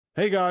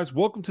Hey guys,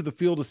 welcome to the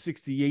Field of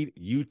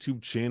 68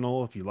 YouTube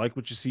channel. If you like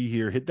what you see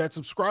here, hit that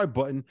subscribe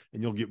button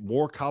and you'll get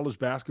more college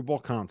basketball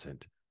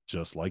content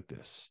just like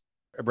this.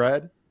 Hey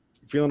Brad,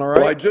 you feeling all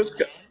Well, I right? just,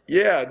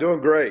 yeah, doing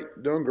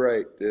great, doing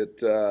great.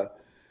 It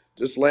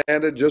just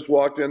landed, just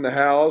walked in the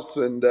house,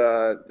 and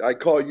I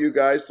call you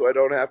guys so I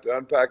don't have to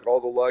unpack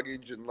all the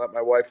luggage and let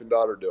my wife and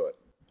daughter do it.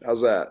 How's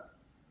that?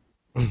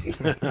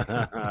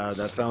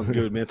 That sounds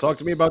good, man. Talk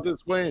to me about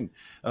this win.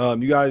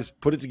 You guys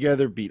put it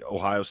together, beat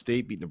Ohio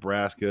State, beat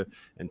Nebraska,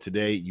 and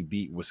today you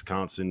beat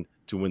Wisconsin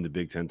to win the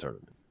Big Ten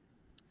tournament.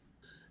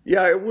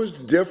 Yeah, it was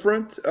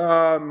different.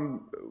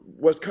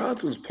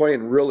 Wisconsin's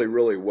playing really,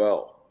 really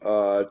well.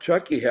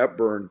 Chucky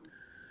Hepburn,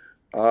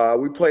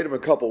 we played him a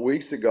couple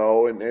weeks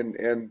ago,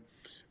 and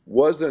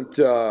wasn't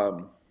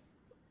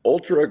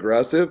ultra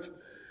aggressive.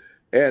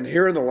 And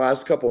here in the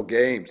last couple of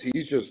games,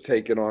 he's just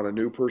taken on a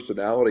new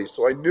personality.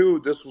 So I knew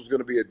this was going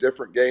to be a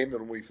different game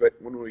than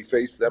when we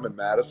faced them in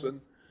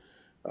Madison.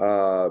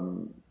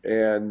 The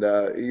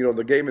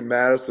game in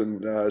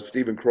Madison,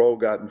 Stephen Crow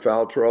got in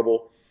foul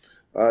trouble.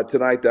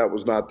 Tonight, that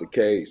was not the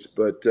case.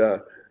 But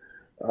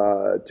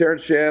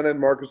Terrence Shannon,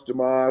 Marcus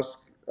Demas,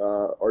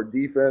 our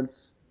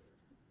defense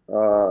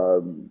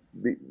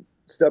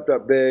stepped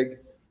up big.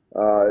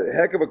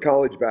 Heck of a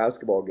college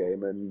basketball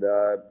game, and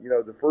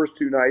the first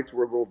two nights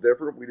were a little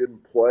different. We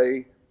didn't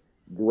play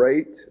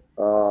great.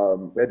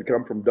 We had to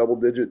come from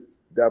double-digit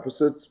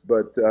deficits,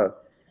 but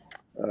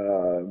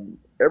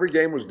every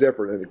game was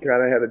different, and it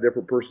kind of had a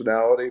different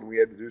personality, and we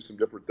had to do some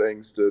different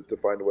things to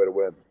find a way to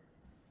win.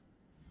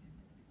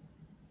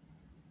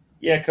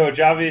 Yeah, coach.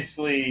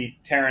 Obviously,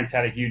 Terrence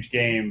had a huge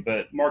game,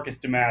 but Marcus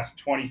Damask,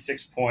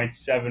 26 points,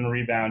 7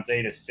 rebounds,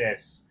 8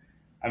 assists.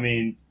 I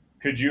mean,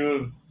 could you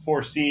have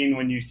foreseen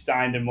when you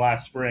signed him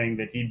last spring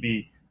that he'd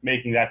be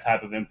making that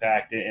type of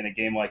impact in a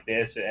game like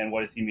this? And what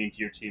does he mean to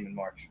your team in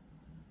March?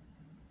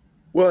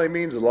 Well, he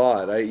means a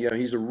lot.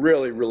 He's a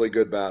really, really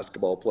good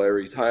basketball player.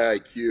 He's high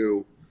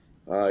IQ.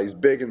 He's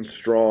big and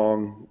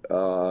strong.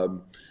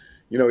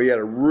 He had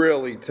a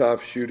really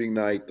tough shooting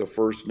night the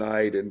first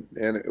night, and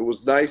it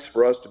was nice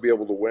for us to be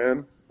able to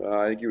win.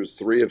 I think he was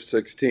 3 of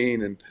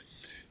 16, and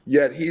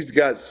yet he's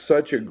got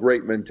such a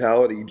great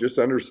mentality. He just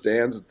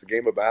understands it's a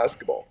game of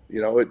basketball.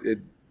 It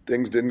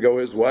things didn't go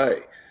his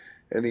way,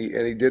 and he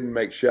didn't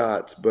make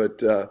shots,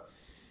 but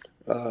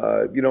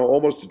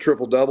almost a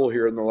triple double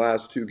here in the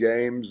last two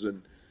games,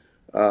 and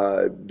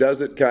does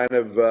it kind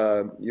of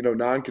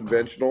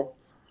non-conventional.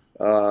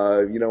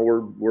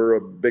 We're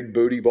a big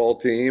booty ball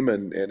team,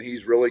 and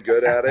he's really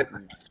good at it.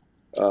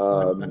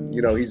 And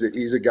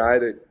he's a guy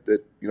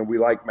that we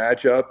like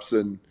matchups,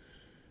 and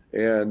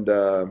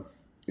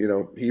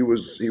he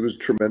was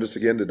tremendous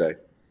again today.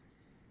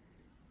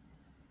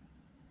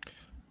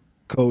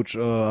 Coach,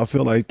 I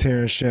feel like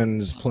Terrence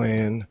Shannon is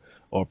playing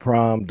or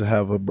primed to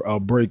have a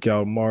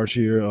breakout March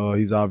here.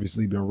 He's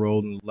obviously been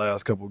rolling the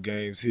last couple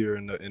games here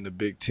in the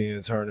Big Ten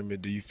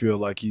tournament. Do you feel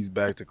like he's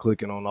back to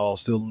clicking on all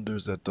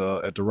cylinders at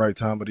the right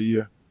time of the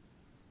year?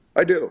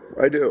 I do,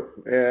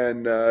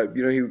 and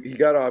he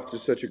got off to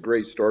such a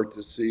great start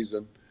this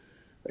season,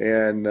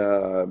 and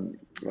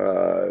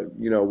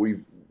we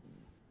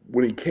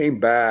when he came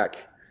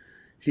back,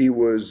 he's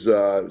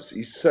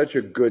such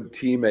a good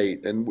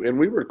teammate, and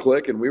we were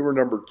clicking. We were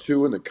number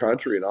two in the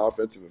country in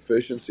offensive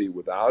efficiency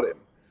without him,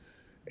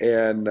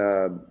 and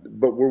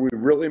but where we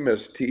really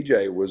missed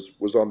TJ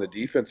was on the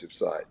defensive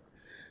side.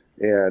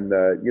 And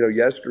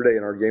yesterday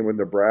in our game with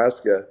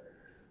Nebraska,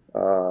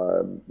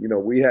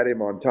 we had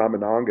him on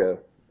Tamananga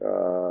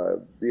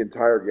the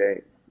entire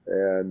game,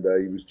 and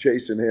he was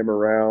chasing him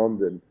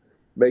around and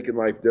making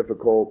life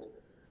difficult.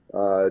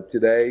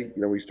 Today,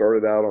 we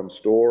started out on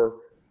Store.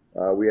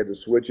 We had to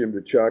switch him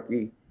to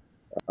Chucky.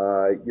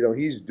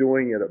 He's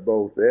doing it at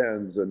both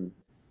ends, and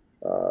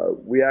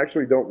we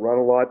actually don't run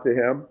a lot to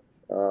him.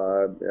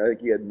 I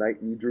think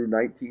he drew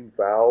 19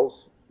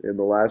 fouls in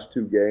the last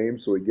two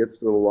games, so he gets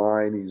to the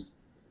line. He's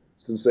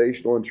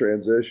sensational in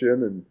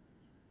transition, and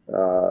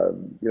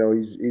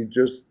he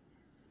just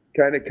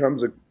kind of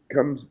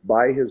comes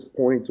by his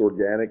points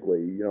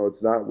organically.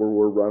 It's not where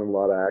we're running a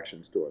lot of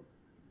actions to him.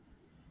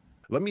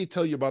 Let me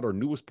tell you about our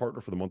newest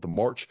partner for the month of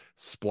March,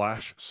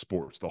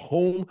 SplashSports, the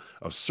home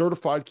of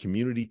certified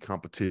community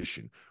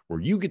competition, where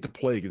you get to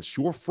play against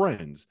your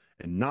friends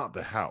and not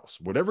the house.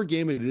 Whatever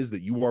game it is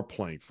that you are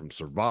playing, from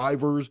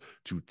survivors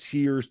to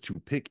tiers to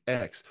pick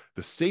X,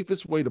 the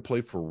safest way to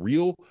play for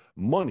real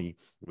money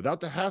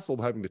without the hassle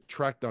of having to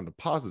track down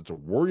deposits or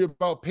worry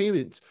about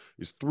payments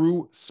is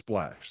through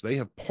Splash. They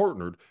have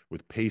partnered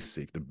with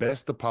PaySafe, the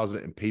best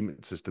deposit and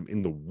payment system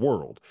in the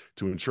world,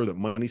 to ensure that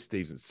money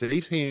stays in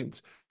safe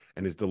hands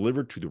and is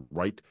delivered to the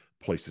right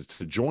places.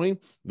 To join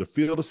the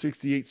Field of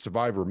 68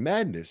 Survivor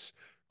Madness,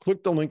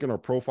 click the link in our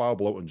profile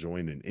below and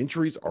join in.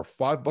 Entries are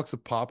 $5 a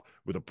pop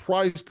with a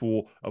prize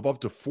pool of up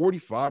to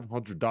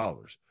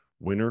 $4,500.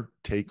 Winner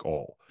take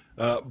all.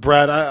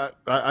 Brad,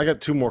 I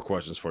got two more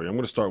questions for you. I'm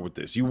going to start with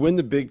this. You win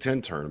the Big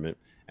Ten tournament,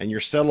 and you're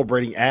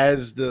celebrating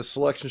as the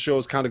selection show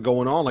is kind of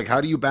going on. Like,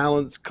 how do you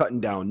balance cutting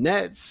down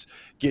nets,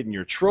 getting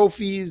your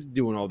trophies,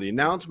 doing all the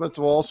announcements,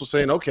 while also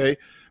saying, okay,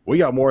 we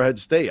got more ahead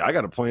to stay. I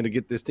got a plan to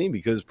get this team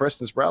because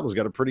Preston Sproutl's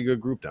got a pretty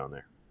good group down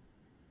there.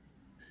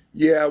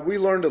 Yeah, we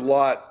learned a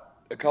lot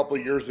a couple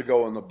of years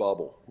ago in the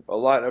bubble, a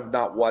lot of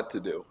not what to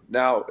do.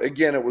 Now,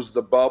 again, it was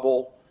the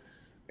bubble,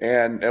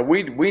 and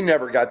we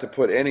never got to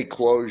put any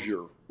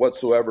closure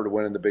whatsoever to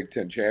winning the Big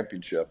Ten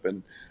championship.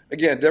 And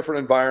again, different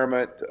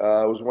environment. It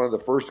was one of the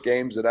first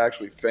games that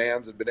actually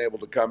fans had been able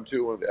to come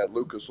to at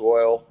Lucas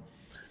Oil.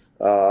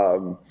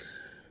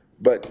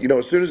 But,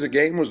 as soon as the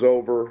game was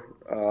over,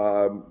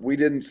 we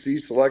didn't see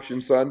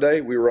Selection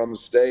Sunday. We were on the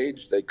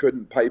stage. They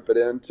couldn't pipe it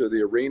into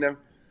the arena.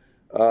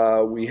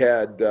 We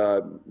had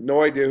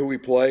no idea who we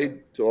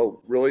played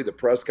till really the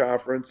press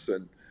conference,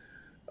 and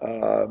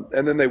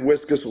then they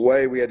whisked us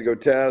away. We had to go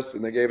test,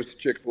 and they gave us a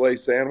Chick-fil-A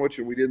sandwich,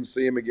 and we didn't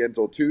see him again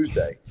until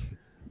Tuesday.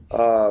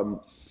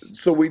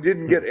 So we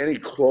didn't get any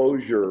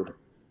closure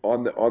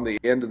on the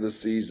end of the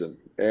season.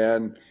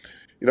 And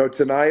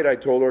tonight I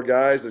told our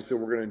guys, I said,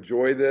 we're going to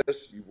enjoy this.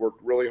 You've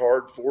worked really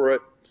hard for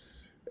it.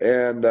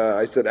 And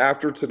I said,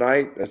 after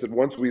tonight, I said,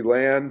 once we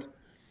land,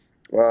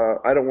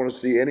 I don't want to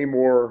see any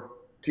more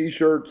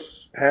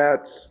T-shirts,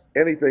 hats,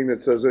 anything that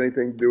says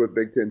anything to do with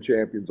Big Ten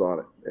champions on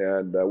it.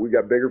 And we've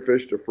got bigger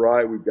fish to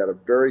fry. We've got a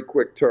very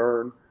quick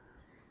turn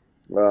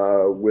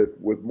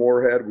with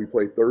Moorhead. We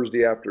play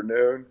Thursday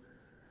afternoon.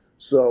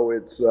 So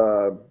it's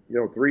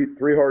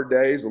three hard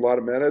days, a lot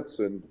of minutes,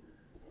 and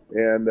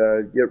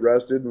get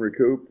rested and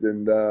recouped,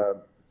 and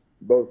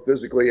both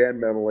physically and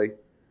mentally,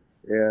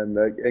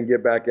 and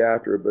get back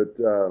after it. But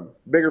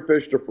bigger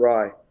fish to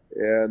fry,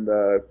 and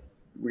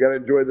we got to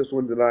enjoy this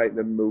one tonight, and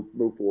then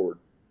move forward.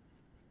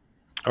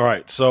 All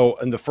right. So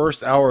in the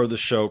first hour of the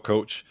show,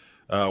 Coach,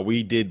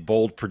 we did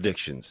bold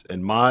predictions,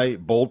 and my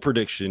bold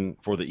prediction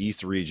for the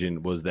East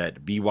region was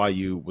that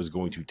BYU was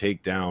going to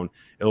take down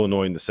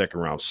Illinois in the second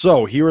round.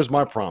 So here is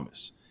my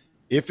promise.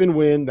 If and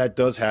when that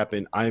does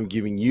happen, I am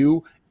giving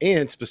you,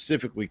 and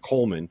specifically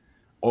Coleman,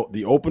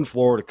 the open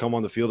floor to come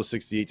on the field of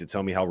 68 to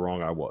tell me how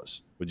wrong I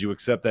was. Would you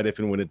accept that if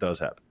and when it does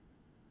happen?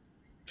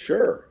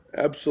 Sure.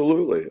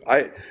 Absolutely.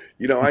 I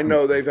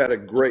know they've had a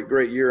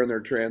great year in their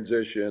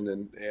transition,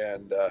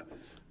 and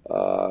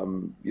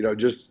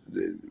just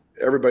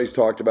everybody's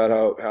talked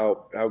about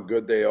how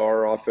good they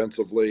are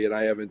offensively, and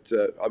I haven't.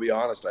 I'll be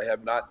honest, I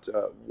have not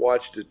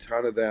watched a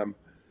ton of them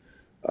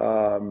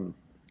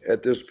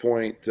at this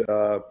point.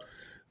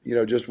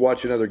 Just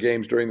watching other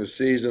games during the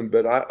season,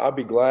 but I'll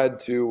be glad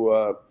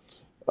to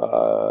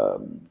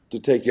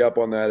take you up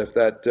on that if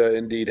that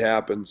indeed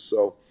happens.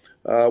 So.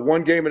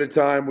 One game at a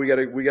time. We got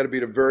to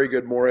beat a very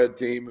good Moorhead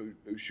team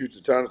who shoots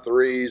a ton of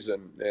threes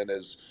and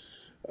has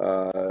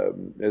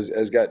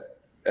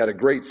had a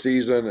great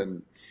season,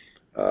 and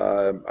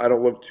I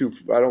don't look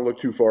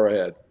too far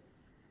ahead.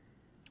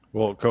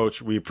 Well,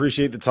 Coach, we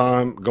appreciate the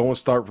time. Go and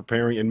start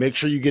preparing, and make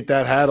sure you get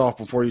that hat off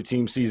before your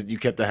team sees that you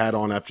kept the hat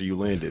on after you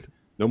landed.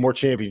 No more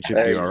championship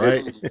gear, all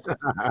right?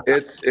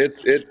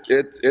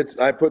 It's.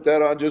 I put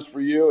that on just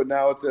for you, and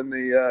now it's in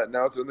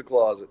the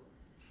closet.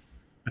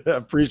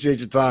 Appreciate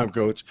your time,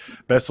 Coach.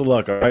 Best of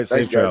luck. All right.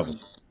 Safe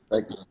travels.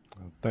 Thank you.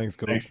 Thanks,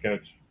 Coach. Thanks,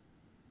 Coach.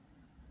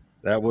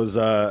 That was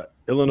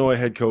Illinois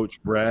head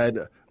coach Brad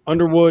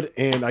Underwood.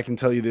 And I can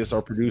tell you this,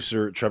 our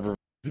producer, Trevor.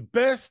 The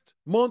best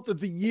month of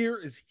the year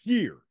is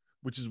here,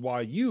 which is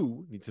why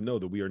you need to know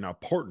that we are now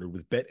partnered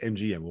with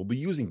BetMGM. We'll be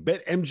using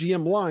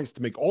BetMGM lines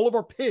to make all of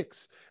our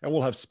picks, and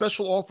we'll have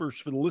special offers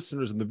for the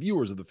listeners and the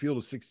viewers of the Field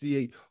of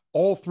 68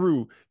 all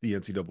through the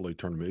NCAA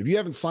tournament. If you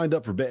haven't signed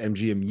up for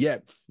BetMGM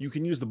yet, you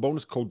can use the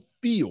bonus code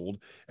FIELD,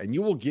 and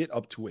you will get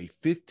up to a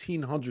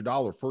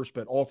 $1,500 first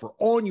bet offer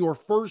on your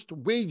first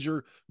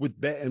wager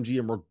with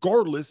BetMGM,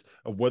 regardless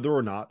of whether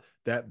or not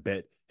that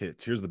bet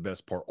hits. Here's the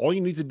best part. All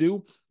you need to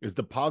do is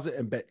deposit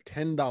and bet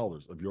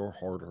 $10 of your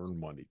hard-earned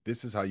money.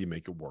 This is how you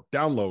make it work.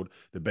 Download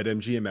the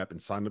BetMGM app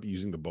and sign up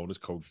using the bonus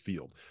code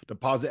FIELD.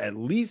 Deposit at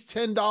least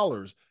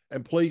 $10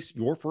 and place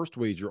your first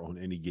wager on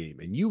any game,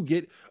 and you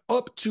get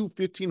up to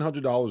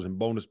 $1,500 in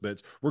bonus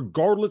bets,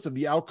 regardless of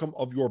the outcome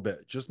of your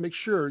bet. Just make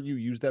sure you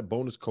use that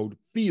bonus code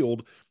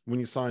FIELD when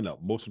you sign up.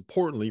 Most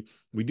importantly,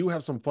 we do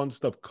have some fun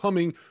stuff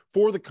coming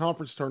for the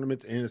conference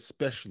tournaments and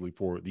especially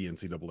for the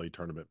NCAA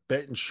tournament.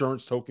 Bet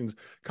insurance tokens,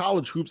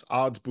 college hoops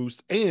odds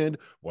boosts, and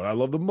what I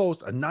love the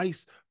most, a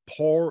nice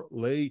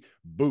parlay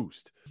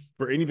boost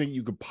for anything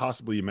you could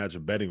possibly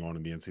imagine betting on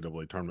in the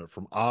NCAA tournament,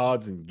 from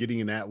odds and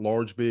getting an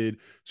at-large bid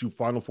to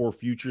Final Four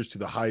futures to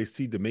the highest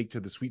seed to make to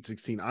the Sweet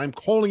 16. I'm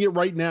calling it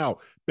right now.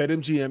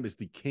 BetMGM is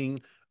the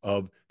king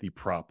of the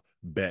prop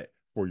bet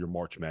for your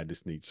March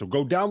Madness needs. So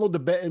go download the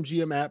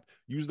BetMGM app,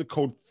 use the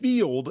code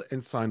FIELD,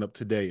 and sign up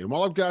today. And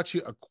while I've got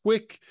you, a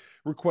quick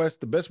request: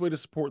 the best way to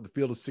support the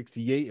Field of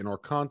 68 and our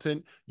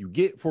content you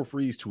get for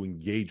free is to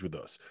engage with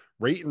us.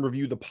 Rate and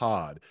review the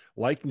pod,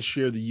 like and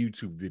share the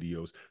YouTube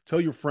videos,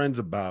 tell your friends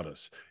about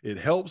us. It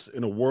helps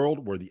in a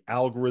world where the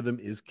algorithm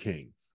is king.